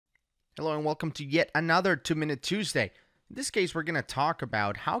Hello and welcome to yet another 2-Minute Tuesday. In this case, we're going to talk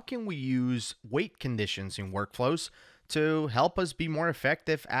about how can we use wait conditions in workflows to help us be more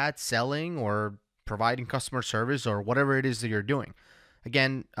effective at selling or providing customer service or whatever it is that you're doing.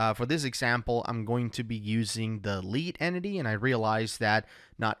 Again, for this example, I'm going to be using the lead entity, and I realize that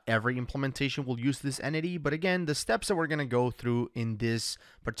not every implementation will use this entity. But again, the steps that we're going to go through in this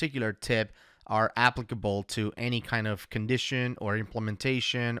particular tip are applicable to any kind of condition or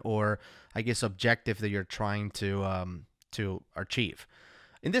implementation or, I guess, objective that you're trying to achieve.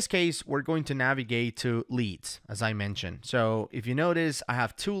 In this case, we're going to navigate to leads, as I mentioned. So if you notice, I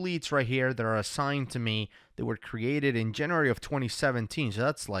have two leads right here that are assigned to me that were created in January of 2017. So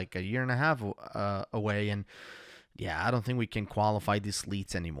that's like a year and a half away. And yeah, I don't think we can qualify these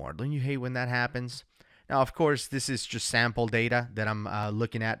leads anymore. Don't you hate when that happens? Now, of course, this is just sample data that I'm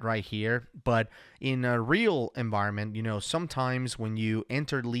looking at right here. But in a real environment, sometimes when you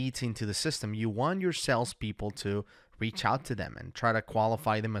enter leads into the system, you want your salespeople to reach out to them and try to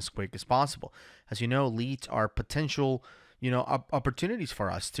qualify them as quick as possible. As you know, leads are potential, opportunities for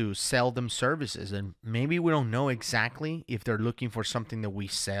us to sell them services. And maybe we don't know exactly if they're looking for something that we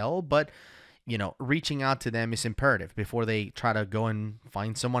sell, but reaching out to them is imperative before they try to go and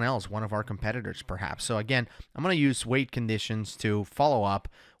find someone else, one of our competitors perhaps. So again, I'm going to use wait conditions to follow up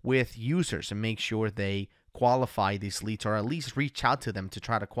with users and make sure they qualify these leads or at least reach out to them to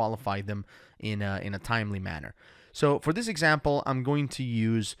try to qualify them in a timely manner. So for this example, I'm going to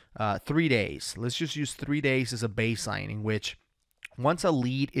use 3 days. Let's just use 3 days as a baseline in which once a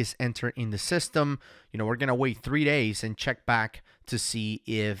lead is entered in the system, we're going to wait 3 days and check back to see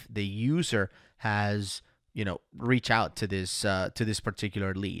if the user has, reach out to this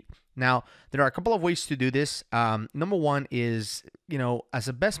particular lead. Now, there are a couple of ways to do this. Number one is, as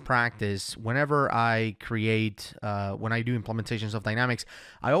a best practice, whenever I create, when I do implementations of Dynamics,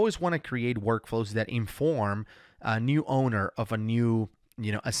 I always want to create workflows that inform a new owner of a new,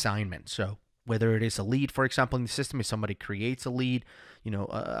 assignment. So whether it is a lead, for example, in the system, if somebody creates a lead,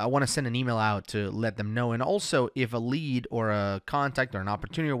 I want to send an email out to let them know. And also, if a lead or a contact or an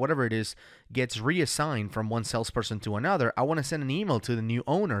opportunity or whatever it is gets reassigned from one salesperson to another, I want to send an email to the new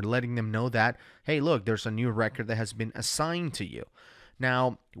owner letting them know that, hey, look, there's a new record that has been assigned to you.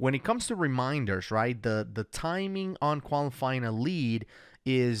 Now, when it comes to reminders, right, the timing on qualifying a lead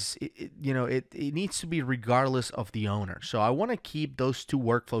is, it needs to be regardless of the owner. So I want to keep those two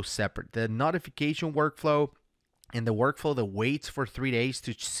workflows separate. The notification workflow and the workflow that waits for 3 days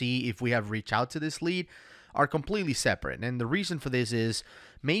to see if we have reached out to this lead are completely separate. And the reason for this is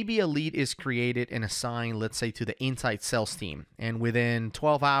maybe a lead is created and assigned, let's say, to the inside sales team. And within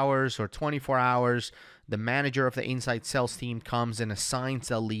 12 hours or 24 hours, the manager of the inside sales team comes and assigns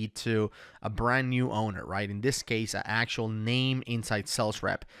a lead to a brand new owner, right? In this case, an actual name inside sales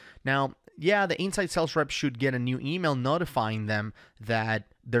rep. Now, yeah, the inside sales rep should get a new email notifying them that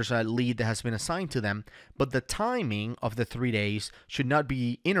there's a lead that has been assigned to them, but the timing of the 3 days should not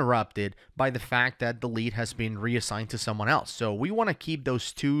be interrupted by the fact that the lead has been reassigned to someone else. So we want to keep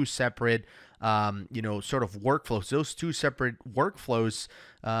those two separate, sort of workflows, those two separate workflows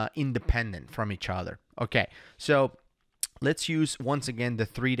independent from each other. Okay, so let's use, once again, the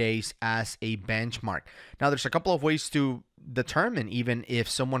 3 days as a benchmark. Now, there's a couple of ways to determine even if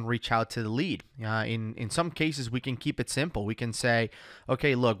someone reach out to the lead. In some cases, we can keep it simple. We can say,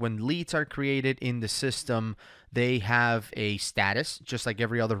 okay, look, when leads are created in the system, they have a status, just like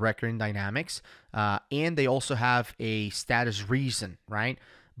every other record in Dynamics, and they also have a status reason, right?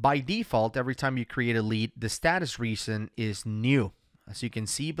 By default, every time you create a lead, the status reason is new, as you can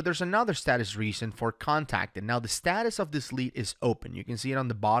see, but there's another status reason for contacted. Now, the status of this lead is open. You can see it on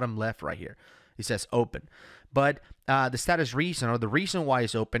the bottom left right here. It says open. But the status reason, or the reason why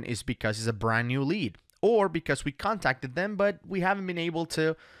it's open, is because it's a brand new lead, or because we contacted them, but we haven't been able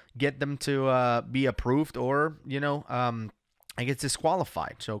to get them to be approved or, I guess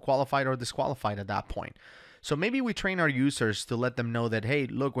disqualified. So qualified or disqualified at that point. So maybe we train our users to let them know that, hey,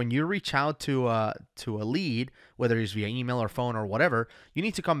 look, when you reach out to a lead, whether it's via email or phone or whatever, you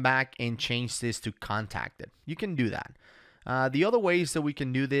need to come back and change this to contacted. You can do that. The other ways that we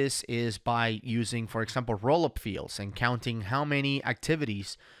can do this is by using, for example, roll-up fields and counting how many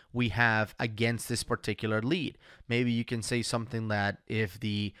activities we have against this particular lead. Maybe you can say something that if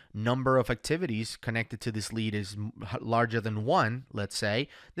the number of activities connected to this lead is larger than 1, let's say,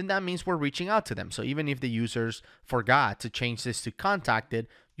 then that means we're reaching out to them. So even if the users forgot to change this to contacted,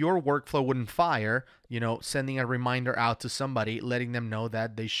 your workflow wouldn't fire, sending a reminder out to somebody, letting them know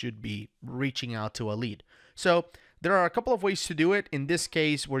that they should be reaching out to a lead. So there are a couple of ways to do it. In this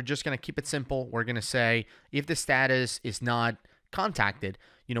case, we're just going to keep it simple. We're going to say if the status is not contacted,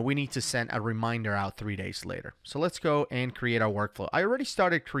 we need to send a reminder out 3 days later. So let's go and create our workflow. I already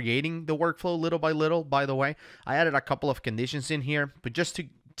started creating the workflow little by little, by the way. I added a couple of conditions in here, but just to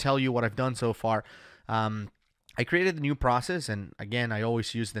tell you what I've done so far, I created a new process, and again, I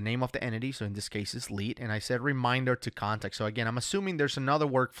always use the name of the entity, so in this case it's lead, and I said reminder to contact. So again, I'm assuming there's another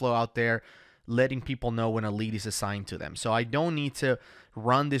workflow out there letting people know when a lead is assigned to them. So I don't need to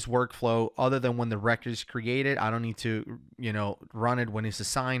run this workflow other than when the record is created. I don't need to, run it when it's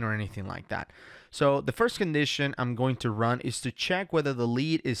assigned or anything like that. So the first condition I'm going to run is to check whether the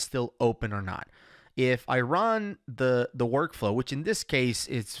lead is still open or not. If I run the workflow, which in this case,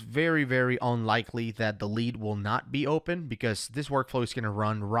 it's very, very unlikely that the lead will not be open because this workflow is going to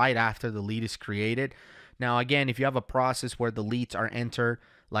run right after the lead is created. Now, again, if you have a process where the leads are entered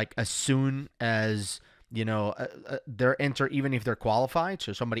like as soon as they're entered, even if they're qualified,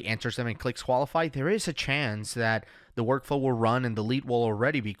 so somebody enters them and clicks qualify, there is a chance that the workflow will run and the lead will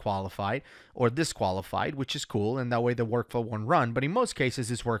already be qualified or disqualified, which is cool, and that way the workflow won't run. But in most cases,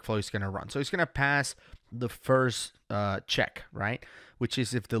 this workflow is going to run. So it's going to pass the first check, right? Which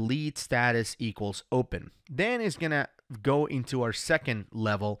is if the lead status equals open. Then it's going to go into our second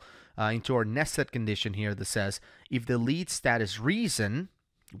level, into our nested condition here that says if the lead status reason,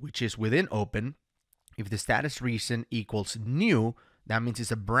 which is within open, if the status reason equals new, that means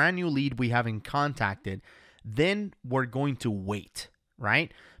it's a brand new lead we haven't contacted, then we're going to wait,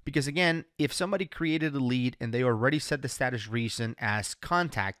 right? Because again, if somebody created a lead and they already set the status reason as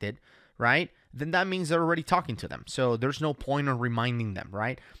contacted, right? Then that means they're already talking to them. So there's no point in reminding them,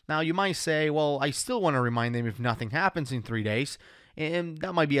 right? Now you might say, well, I still want to remind them if nothing happens in 3 days. And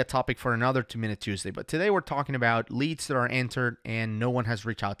that might be a topic for another 2 Minute Tuesday. But today we're talking about leads that are entered and no one has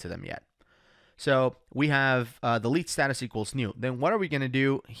reached out to them yet. So we have the lead status equals new. Then what are we going to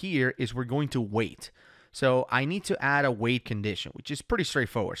do here is we're going to wait. So I need to add a wait condition, which is pretty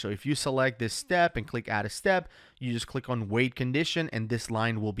straightforward. So if you select this step and click add a step, you just click on wait condition and this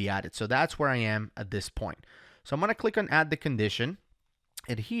line will be added. So that's where I am at this point. So I'm going to click on add the condition.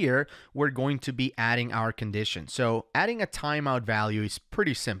 And here we're going to be adding our condition. So adding a timeout value is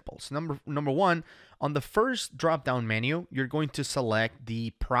pretty simple. So number one, on the first drop-down menu, you're going to select the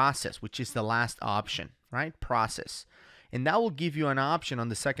process, which is the last option, right? Process. And that will give you an option on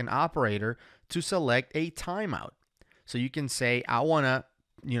the second operator to select a timeout. So you can say, I want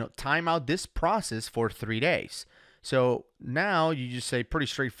to, time out this process for 3 days. So now you just say pretty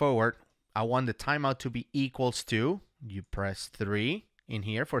straightforward, I want the timeout to be equals to, you press 3 in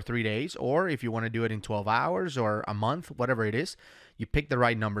here for 3 days, or if you want to do it in 12 hours or a month, whatever it is, you pick the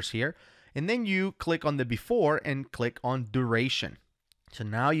right numbers here. And then you click on the before and click on duration. So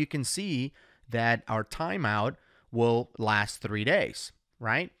now you can see that our timeout will last 3 days,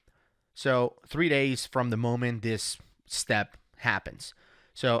 right? So 3 days from the moment this step happens.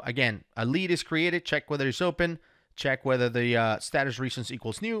 So again, a lead is created, check whether it's open, check whether the status reasons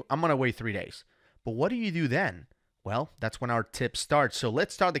equals new. I'm going to wait 3 days. But what do you do then? Well, that's when our tip starts. So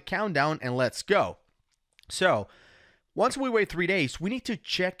let's start the countdown and let's go. So once we wait 3 days, we need to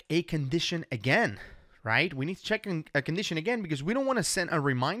check a condition again, right? We need to check a condition again because we don't want to send a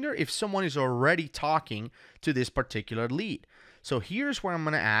reminder if someone is already talking to this particular lead. So here's where I'm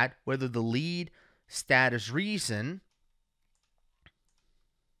going to add whether the lead status reason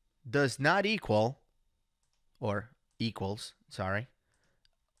does not equal or equals,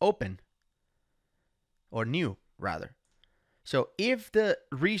 open or new rather. So if the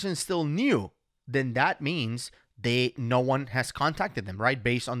reason is still new, then that means no one has contacted them, right?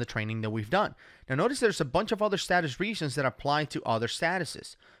 Based on the training that we've done. Now notice there's a bunch of other status reasons that apply to other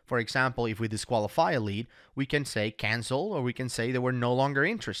statuses. For example, if we disqualify a lead, we can say cancel, or we can say that we're no longer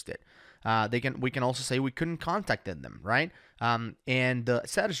interested. We can also say we couldn't contact them, right? And the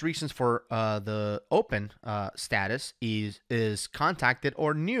status reasons for the open status is contacted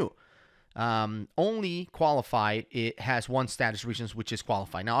or new. Only qualified, it has one status reasons, which is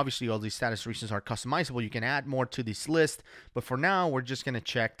qualified. Now, obviously, all these status reasons are customizable. You can add more to this list, but for now, we're just going to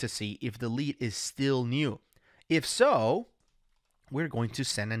check to see if the lead is still new. If so, we're going to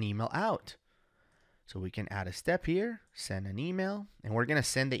send an email out. So we can add a step here, send an email, and we're going to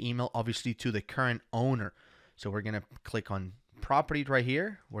send the email, obviously, to the current owner. So we're going to click on property right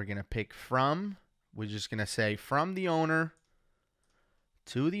here. We're going to pick from. We're just going to say from the owner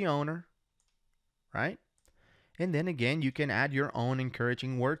to the owner. Right? And then again, you can add your own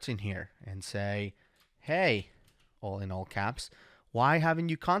encouraging words in here and say, hey, all in all caps, why haven't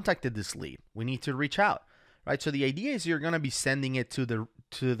you contacted this lead? We need to reach out, right? So the idea is you're going to be sending it to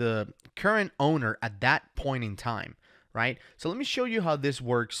the current owner at that point in time, right? So let me show you how this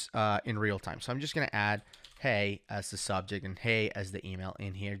works in real time. So I'm just going to add, hey as the subject and hey as the email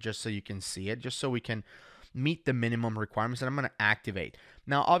in here, just so you can see it, just so we can meet the minimum requirements. And I'm going to activate.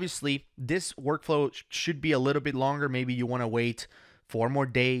 Now, obviously, this workflow should be a little bit longer. Maybe you want to wait 4 more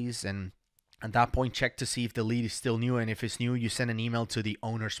days, and at that point, check to see if the lead is still new. And if it's new, you send an email to the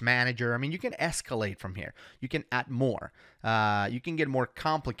owner's manager. I mean, you can escalate from here. You can add more. You can get more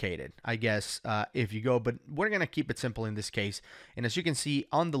complicated, I guess, if you go. But we're going to keep it simple in this case. And as you can see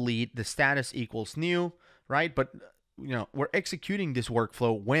on the lead, the status equals new, right? But, we're executing this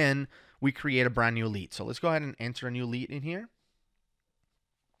workflow when we create a brand new lead. So let's go ahead and enter a new lead in here.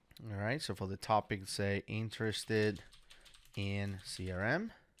 All right. So for the topic, say interested in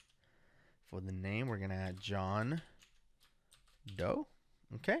CRM. For the name, we're going to add John Doe.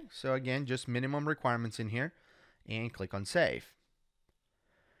 Okay, so again, just minimum requirements in here, and click on save.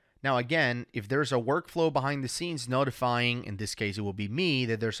 Now again, if there's a workflow behind the scenes notifying, in this case it will be me,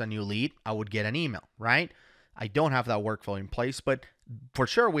 that there's a new lead, I would get an email, right? I don't have that workflow in place, but for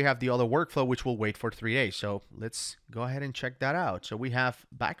sure we have the other workflow which will wait for 3 days. So let's go ahead and check that out. So we have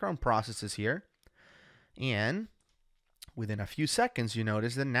background processes here, and within a few seconds, you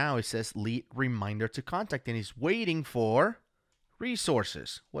notice that now it says lead reminder to contact, and it's waiting for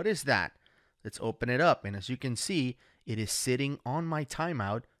resources. What is that? Let's open it up. And as you can see, it is sitting on my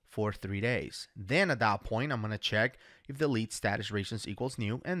timeout for 3 days. Then at that point, I'm going to check if the lead status reasons equals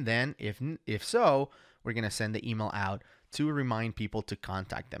new. And then if so, we're going to send the email out to remind people to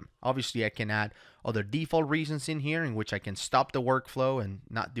contact them. Obviously, I can add other default reasons in here in which I can stop the workflow and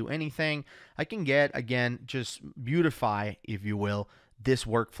not do anything. I can again, just beautify, if you will, this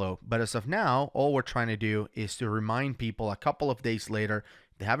workflow. But as of now, all we're trying to do is to remind people a couple of days later,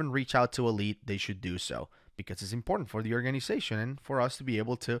 if they haven't reached out to a lead, they should do so, because it's important for the organization and for us to be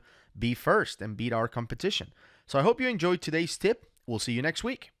able to be first and beat our competition. So I hope you enjoyed today's tip. We'll see you next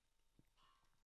week.